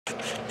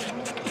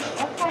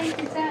What kind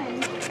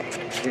design?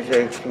 She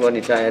said she want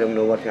design, I don't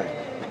know what kind.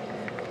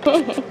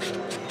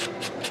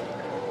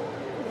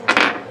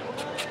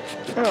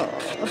 Oh.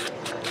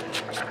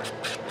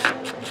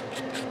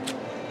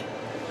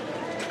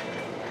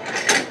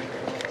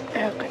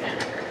 Okay.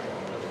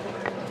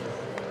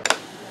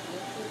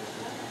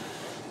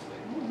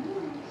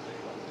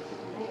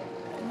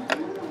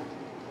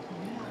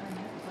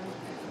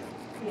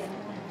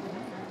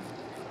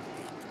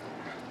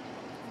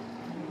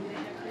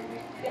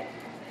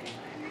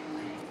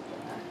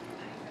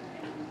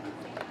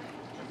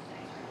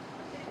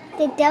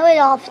 They gel it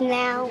off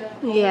now.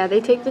 Yeah,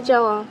 they take the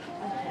gel off.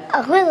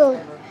 A little.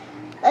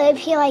 I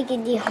feel like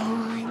it's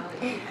on.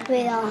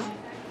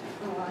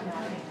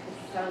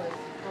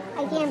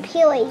 I can't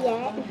peel it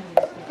yet.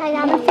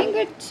 My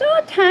finger's so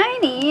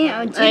tiny.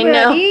 Oh, I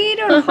know.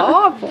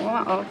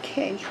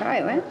 Okay, try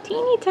it.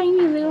 Teeny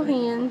tiny little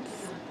hands.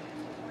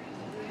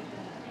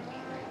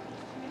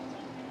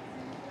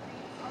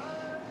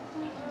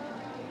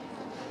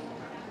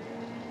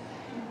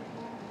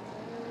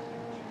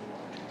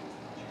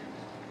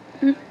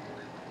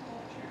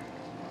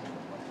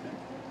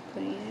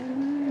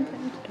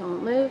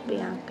 Don't move,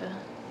 Bianca.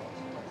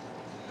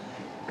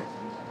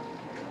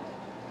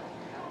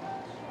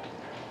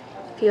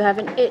 If you have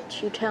an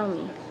itch, you tell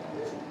me.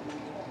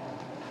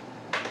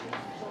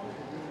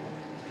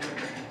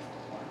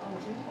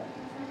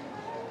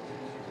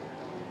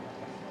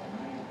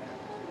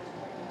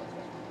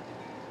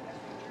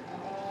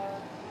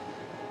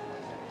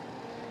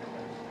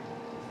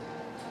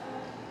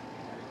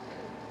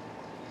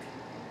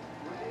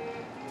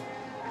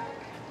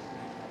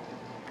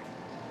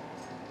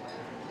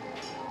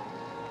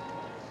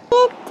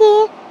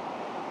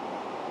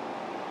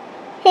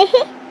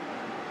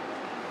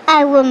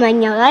 I will my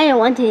nails. I don't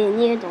want to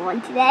near the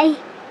one today.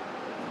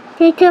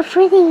 They're so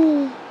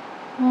pretty.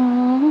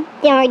 Then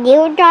our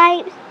nail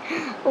drives.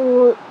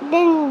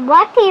 Then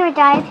black nail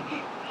drives.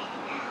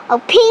 Oh,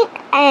 pink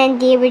and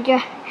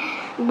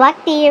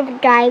black nail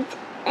drives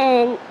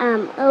and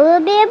a little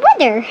bit of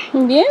glitter.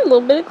 Yeah, a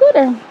little bit of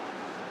glitter.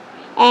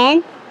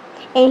 And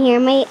here are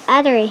my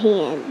other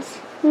hands.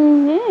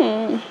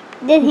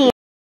 Mm-hmm. This hand.